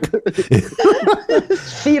 embryonic.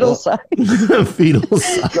 Fetal size. Fetal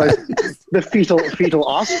size. The fetal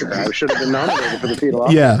Oscar. I should have been nominated for the fetal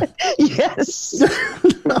Oscar. Yeah. Yes.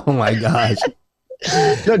 Oh my gosh.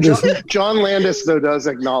 No, John Landis though does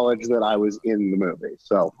acknowledge that I was in the movie,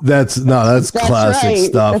 so that's classic right.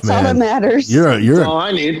 stuff, that's man. All that matters. You're all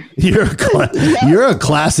I need. You're a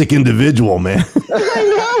classic individual, man.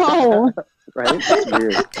 I know. Right? That's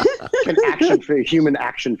weird. An human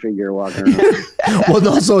action figure walking around. Well,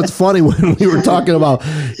 no, so it's funny when we were talking about,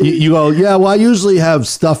 you go, yeah, well, I usually have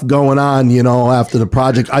stuff going on, after the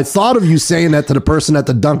project. I thought of you saying that to the person at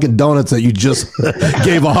the Dunkin' Donuts that you just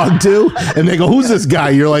gave a hug to, and they go, who's this guy?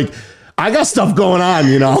 You're like, I got stuff going on,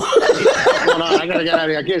 I gotta get out of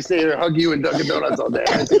here. I can't stay here and hug you and Dunkin' Donuts all day.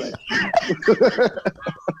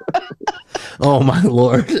 Oh my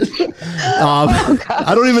Lord.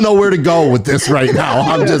 I don't even know where to go with this right now.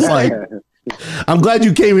 I'm just like, I'm glad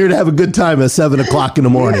you came here to have a good time at 7 o'clock in the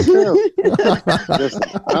morning. Listen,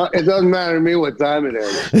 it doesn't matter to me what time it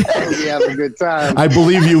is. We have a good time. I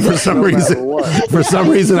believe you for some reason. For some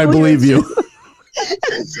reason, I believe you.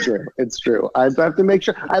 It's true. I have to make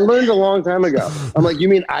sure. I learned a long time ago. I'm like, you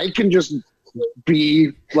mean I can just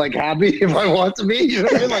be happy if I want to be? You know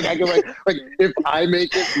what I mean? I can if I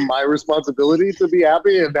make it my responsibility to be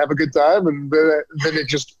happy and have a good time, and then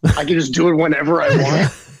I can just do it whenever I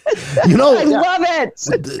want. I love it.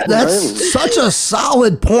 That's such a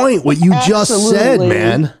solid point. What you just said,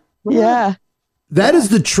 man. Yeah, that is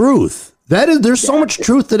the truth. There's so much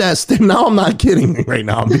truth to that. Now I'm not kidding right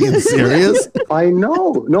now. I'm being serious. I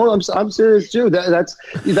know. No, I'm serious too. That's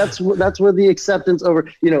where the acceptance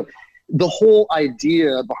over, the whole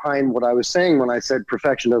idea behind what I was saying when I said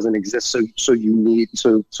perfection doesn't exist,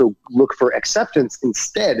 so look for acceptance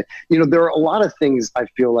instead. There are a lot of things I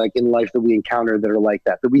feel like in life that we encounter that are like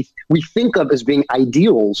that we think of as being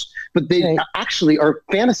ideals, but they actually are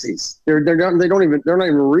fantasies. They're not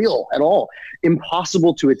even real at all.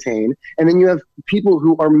 Impossible to attain. And then you have people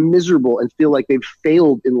who are miserable and feel like they've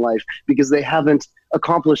failed in life because they haven't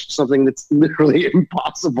accomplished something that's literally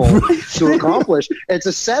impossible to accomplish. It's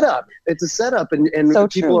a setup. And so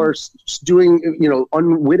people are doing,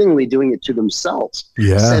 unwittingly doing it to themselves,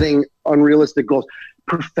 setting unrealistic goals.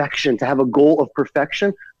 Perfection, to have a goal of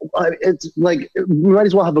perfection, it's like you might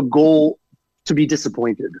as well have a goal to be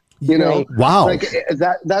disappointed. Wow,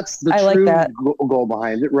 that's the true goal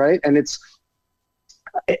behind it, right? And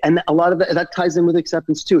a lot of that ties in with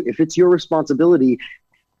acceptance too. If it's your responsibility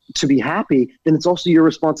to be happy, then it's also your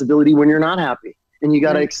responsibility when you're not happy. And you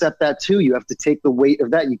got to accept that too. You have to take the weight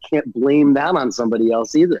of that. You can't blame that on somebody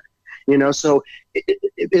else either. So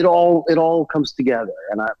it all comes together.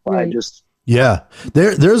 And I just,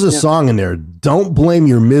 there's a song in there. Don't blame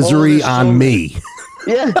your misery on me.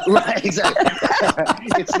 Yeah. Right, exactly.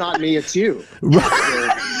 It's not me, it's you.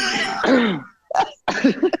 Right.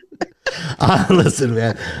 Listen,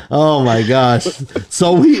 man. Oh my gosh.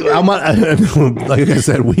 So like I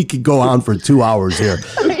said, we could go on for 2 hours here.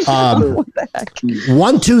 What the heck?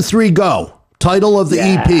 1, 2, 3, go. Title of the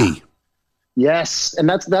EP. Yes, and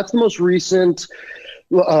that's the most recent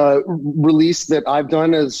release that I've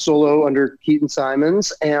done as solo under Keaton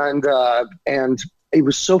Simons, and it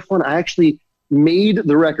was so fun. I actually made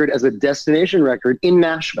the record as a destination record in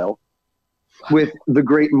Nashville with the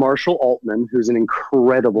great Marshall Altman, who's an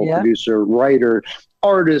incredible producer, writer,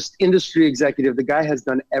 artist, industry executive. The guy has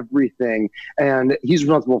done everything, and he's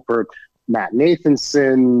responsible for Matt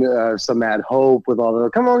Nathanson, some Mad Hope with all the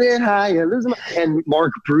 "Come On Get High," and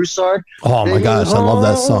Mark Broussard. Oh my gosh, I love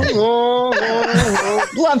that song.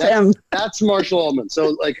 Love him. That's Marshall Altman.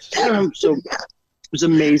 So so it was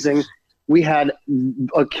amazing. We had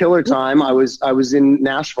a killer time. I was in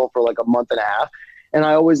Nashville for like a month and a half. And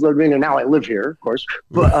I always lived in, and now I live here, of course.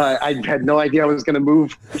 But I had no idea I was going to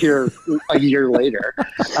move here a year later.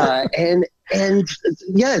 And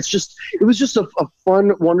yeah, it was just a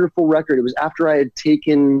fun, wonderful record. It was after I had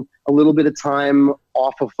taken a little bit of time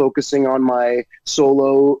off of focusing on my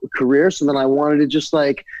solo career. So then I wanted to just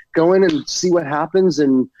like go in and see what happens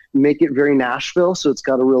and make it very Nashville. So it's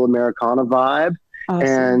got a real Americana vibe. Awesome.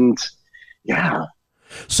 And yeah.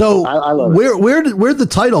 So I love where'd the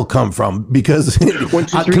title come from? Because 1,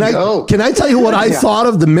 2, 3, go. Can I tell you what I thought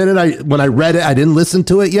of the minute when I read it? I didn't listen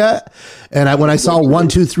to it yet, and when I saw 1,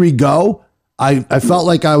 2, 3, go, I felt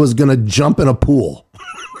like I was gonna jump in a pool.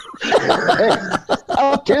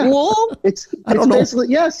 A pool? It's basically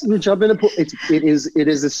yes. You jump in a pool. It is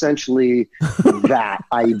essentially that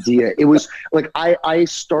idea. It was like I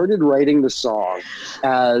started writing the song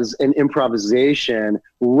as an improvisation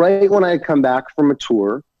right when I had come back from a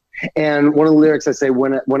tour, and one of the lyrics I say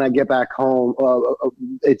when I get back home,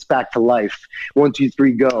 it's back to life. 1, 2,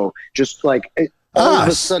 3, go. Just like all of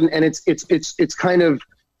a sudden, and it's kind of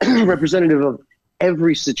representative of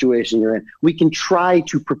every situation you're in. We can try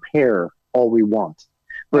to prepare all we want,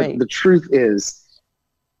 but the truth is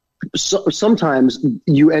sometimes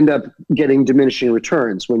you end up getting diminishing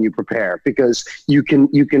returns when you prepare, because you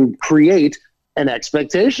can create an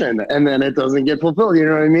expectation and then it doesn't get fulfilled. You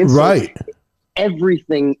know what I mean? Right. So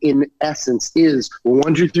everything in essence is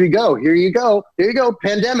 1, 2, 3, go. Here you go. Here you go.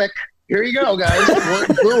 Pandemic. Here you go, guys.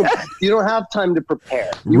 Boom. You don't have time to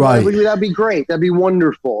prepare. That'd be great. That'd be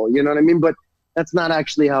wonderful. You know what I mean? But that's not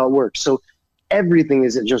actually how it works. So everything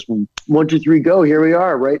isn't just 1, 2, 3, go. Here we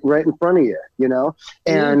are, right in front of you, you know?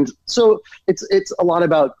 And so it's a lot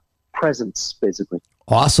about presence, basically.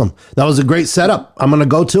 Awesome. That was a great setup. I'm going to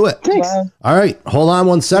go to it. Thanks. Wow. All right. Hold on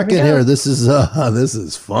one second here. This is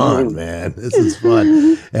fun, man. This is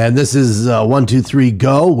fun. And this is 1, 2, 3,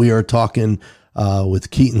 go. We are talking with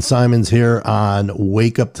Keaton Simons here on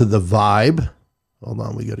Wake Up to the Vibe. Hold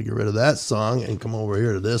on. We got to get rid of that song and come over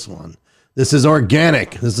here to this one. This is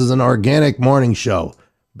organic. This is an organic morning show.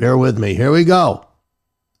 Bear with me. Here we go.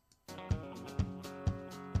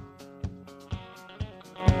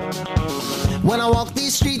 When I walk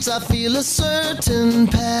these streets, I feel a certain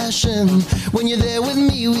passion. When you're there with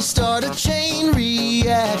me, we start a chain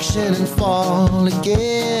reaction and fall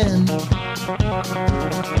again.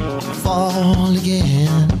 Fall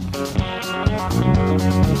again.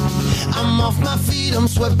 I'm off my feet, I'm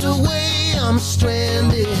swept away, I'm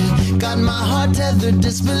stranded. Got my heart tethered,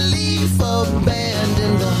 disbelief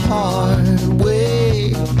abandoned the hard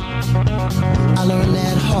way. I learned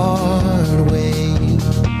that hard way.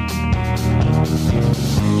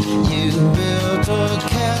 You built a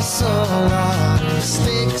castle out of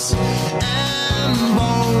sticks and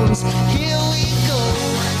bones. Here we go,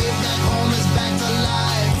 when I get back home, it's back to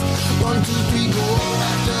life. 1, 2, 3, go,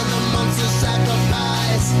 after the months of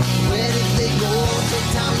sacrifice. Where did they go? Take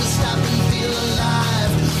time to stop and feel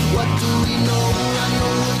alive. What do we know? I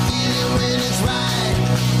know we're feeling when it's right.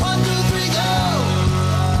 1, 2, 3, go.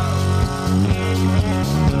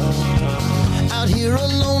 Out here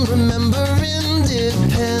alone, remember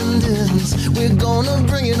independence. We're gonna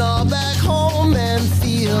bring it all back home and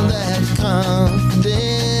feel that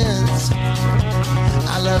confidence.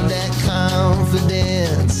 I love that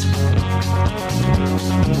confidence.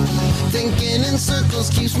 Thinking in circles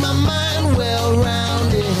keeps my mind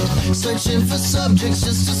well-rounded. Searching for subjects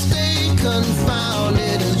just to stay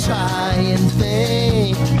confounded and trying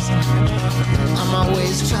things. I'm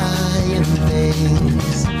always trying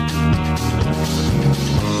things.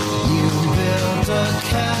 You built a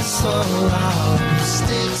castle out of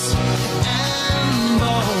sticks and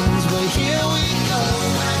bones. But here we go.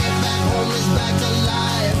 When I get back home, home is back to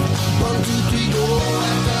life. 1, 2, 3, go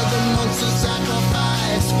after the months of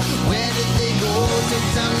sacrifice. Where did they go? Take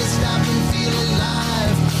time to stop and feel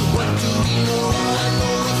alive. What do we know? I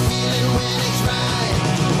know the feeling when it's right.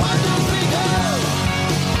 1, 2, 3, go.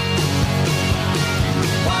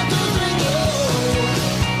 1, 2, 3, go.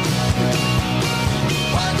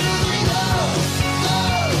 1, 2, 3, go. Go,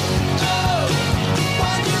 go.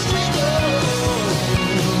 1, 2, 3, go.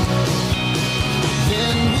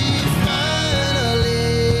 Then we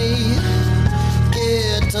finally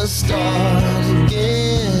get to start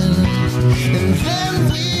again. And then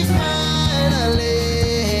we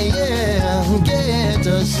finally, get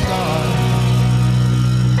to start.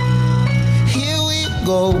 Here we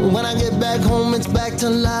go. When I get back home, it's back to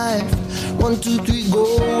life. 1, 2, 3,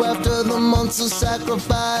 go after the months of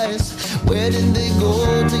sacrifice. Where did they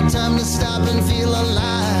go? Take time to stop and feel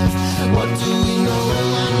alive. What do we know?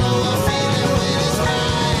 I know I feel it when it's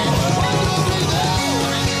right. 1, 2, 3, go.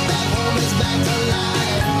 When I get back home, it's back to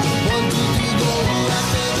life. 1, 2, 3, go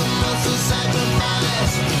after the months of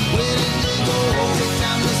sacrifice. Where did they go? Take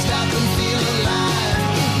time to stop and feel alive.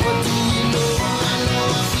 What do we know? I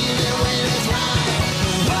know I feel it when it's right.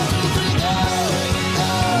 1, 2, 3, go.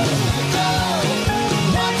 Go, go.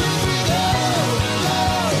 1, 2, 3, go. Go,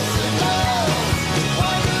 go.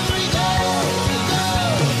 1, 2, 3, go. Go,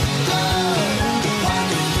 go.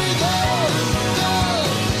 1, 2, 3, go. Go,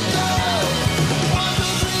 go. 1,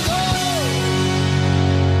 2, 3, go.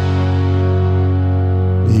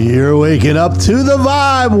 You're waking up to the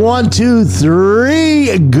vibe. 1, 2,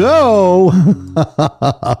 3, go.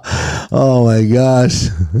 Oh my gosh.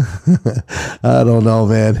 I don't know,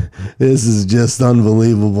 man. This is just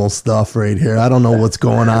unbelievable stuff right here. I don't know what's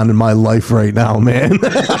going on in my life right now, man.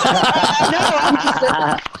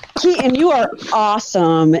 Keaton, you are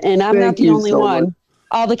awesome, and I'm not Thank the you only so one. much.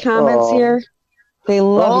 All the comments Oh. here, they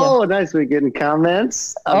love Oh, nice. We're getting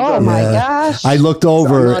comments. you. Oh my Yeah. gosh! I looked I'm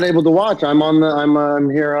over. not able to watch. I'm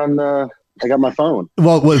here on the. I got my phone.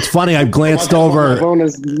 Well, it's funny. I glanced My over. phone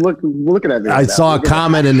is looking at me. I right now. saw a Look at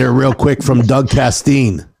comment in there real quick from Doug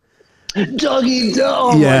Castine. Dougie Doe.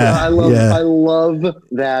 Oh Yeah, my God. yeah. I love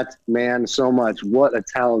that man so much. What a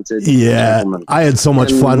talented Yeah, gentleman. I had so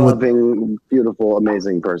much And fun with. loving, beautiful,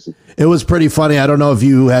 amazing person. It was pretty funny. I don't know if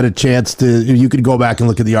you had a chance to. You could go back and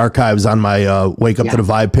look at the archives on my Wake Up to the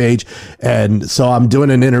Vibe page. And so I'm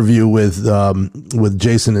doing an interview with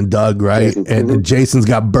Jason and Doug, right? Jason. And Jason's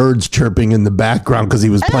got birds chirping in the background because he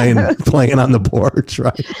was playing on the porch,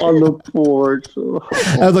 right? On the porch.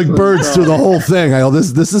 I had like birds through the whole thing. I go,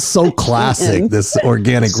 this is so classic. This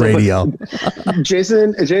organic radio.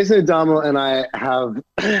 Jason Adamo and I have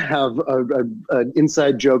an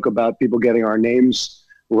inside joke about people getting our names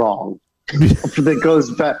wrong. That goes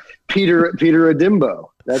back. Peter Adimbo.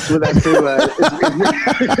 That's what that too.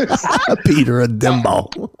 Peter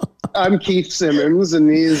Adimbo. I'm Keith Simmons, and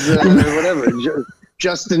he's whatever.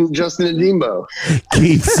 Justin Adimbo.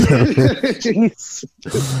 Keith.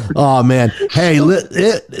 Oh man. Hey,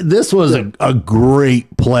 this was a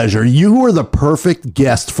great pleasure. You were the perfect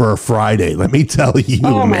guest for a Friday. Let me tell you,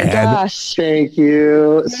 Oh my man. gosh! Thank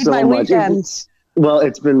you Made so my much. weekend. Well,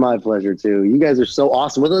 it's been my pleasure too. You guys are so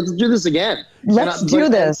awesome. Well, let's do this again. Let's do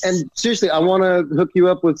this. And seriously, I want to hook you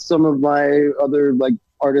up with some of my other like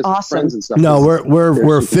artist Awesome. friends and stuff. No, we're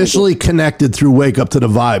super officially connected through Wake Up to the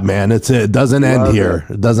Vibe, man. It doesn't end Love here.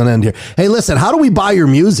 It doesn't end here. Hey, listen, how do we buy your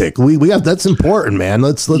music? We got that's important, man.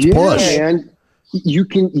 Let's push. Man. You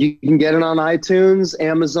can get it on iTunes,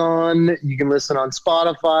 Amazon. You can listen on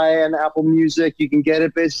Spotify and Apple Music. You can get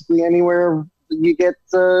it basically anywhere you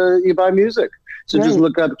buy music. So just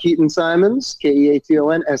look up Keaton Simons,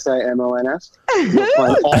 KeatonSimons. You'll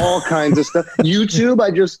find all kinds of stuff. YouTube,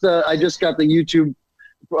 I just got the YouTube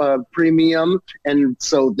premium, and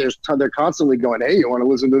so they're constantly going, hey, you want to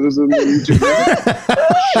listen to this on YouTube music?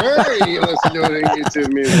 Sure, you can listen to it in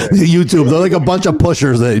YouTube music. YouTube, they're like a bunch of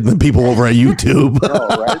pushers, the people over at YouTube.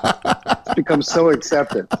 Oh, right? It's become so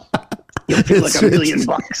accepted. You'll feel like $1 million.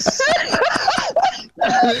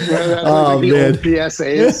 Oh, like the man. old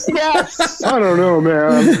PSAs. Yes. I don't know,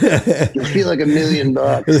 man. You'll feel like $1 million.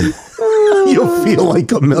 You'll feel like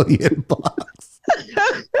 $1 million.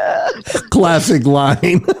 Classic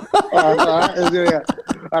line. Yeah.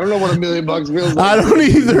 I don't know what $1 million feels like. I don't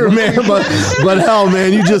either, man. But hell,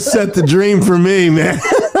 man, you just set the dream for me, man.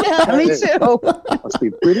 Me too. Must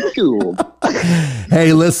be pretty cool.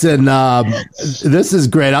 Hey, listen, this is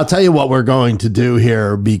great. I'll tell you what we're going to do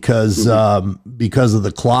here because of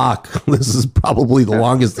the clock. This is probably the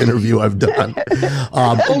longest interview I've done.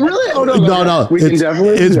 Oh, really? Oh, No. We can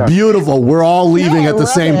definitely. It's beautiful. We're all leaving Yeah, at the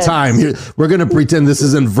I same love it. time. Here, we're going to pretend this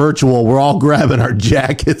isn't virtual. We're all grabbing our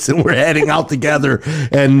jackets and we're heading out together,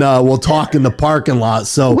 and we'll talk in the parking lot.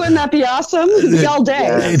 So, Wouldn't that be awesome? It'd be all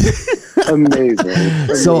day.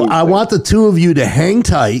 Amazing. so I want the two of you to hang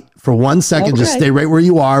tight for 1 second. Just Okay. stay right where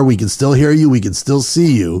you are. We can still hear you. We can still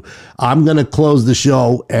see you. I'm going to close the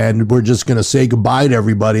show and we're just going to say goodbye to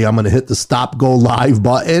everybody. I'm going to hit the stop go live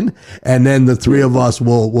button, and then the three of us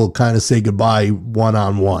will kind of say goodbye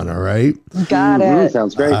one-on-one. All right. Got it.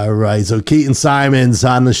 Sounds great. All right. So Keaton Simons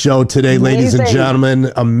on the show today, ladies and Amazing.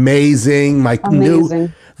 gentlemen. Amazing.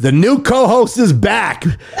 Amazing. The new co-host is back.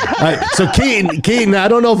 So Keaton, I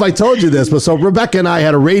don't know if I told you this, but so Rebecca and I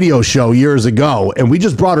had a radio show years ago, and we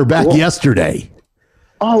just brought her back yesterday.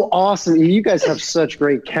 Oh, awesome. You guys have such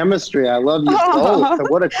great chemistry. I love you both.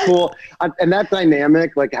 What a cool, and that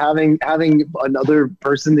dynamic, like having another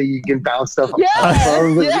person that you can bounce stuff off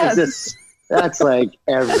of. Yes. That's like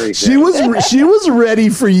everything. She was ready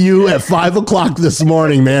for you at 5 o'clock this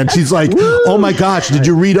morning, man. She's like, "Oh my gosh, did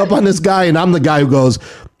you read up on this guy?" And I'm the guy who goes,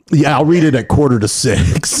 "Yeah, I'll read it at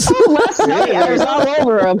 5:45." Last night I was all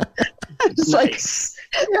over him. It's like,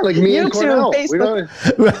 Yeah, like me and YouTube, Cornell. We Facebook.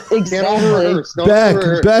 don't, can't exactly. over-rehearse. Don't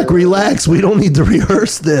over-rehearse. Beck, relax. We don't need to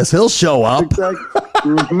rehearse this. He'll show up. Exactly.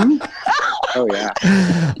 Mm-hmm. Oh,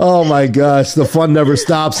 yeah. Oh my gosh, the fun never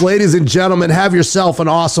stops. Ladies and gentlemen, have yourself an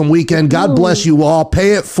awesome weekend. God bless you all.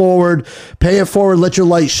 Pay it forward. Pay it forward. Let your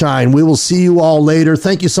light shine. We will see you all later.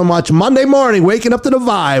 Thank you so much. Monday morning, Waking Up to the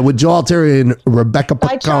Vibe with Joel Terry and Rebecca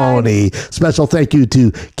Bye, Piccone. Special thank you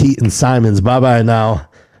to Keaton Simons. Bye-bye now.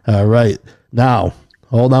 All right. Now,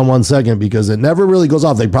 hold on 1 second because it never really goes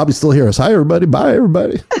off. They probably still hear us. Hi, everybody. Bye,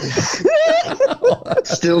 everybody.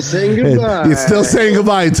 Still saying goodbye. You're still saying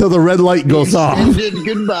goodbye until the red light goes off. Extended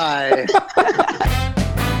goodbye.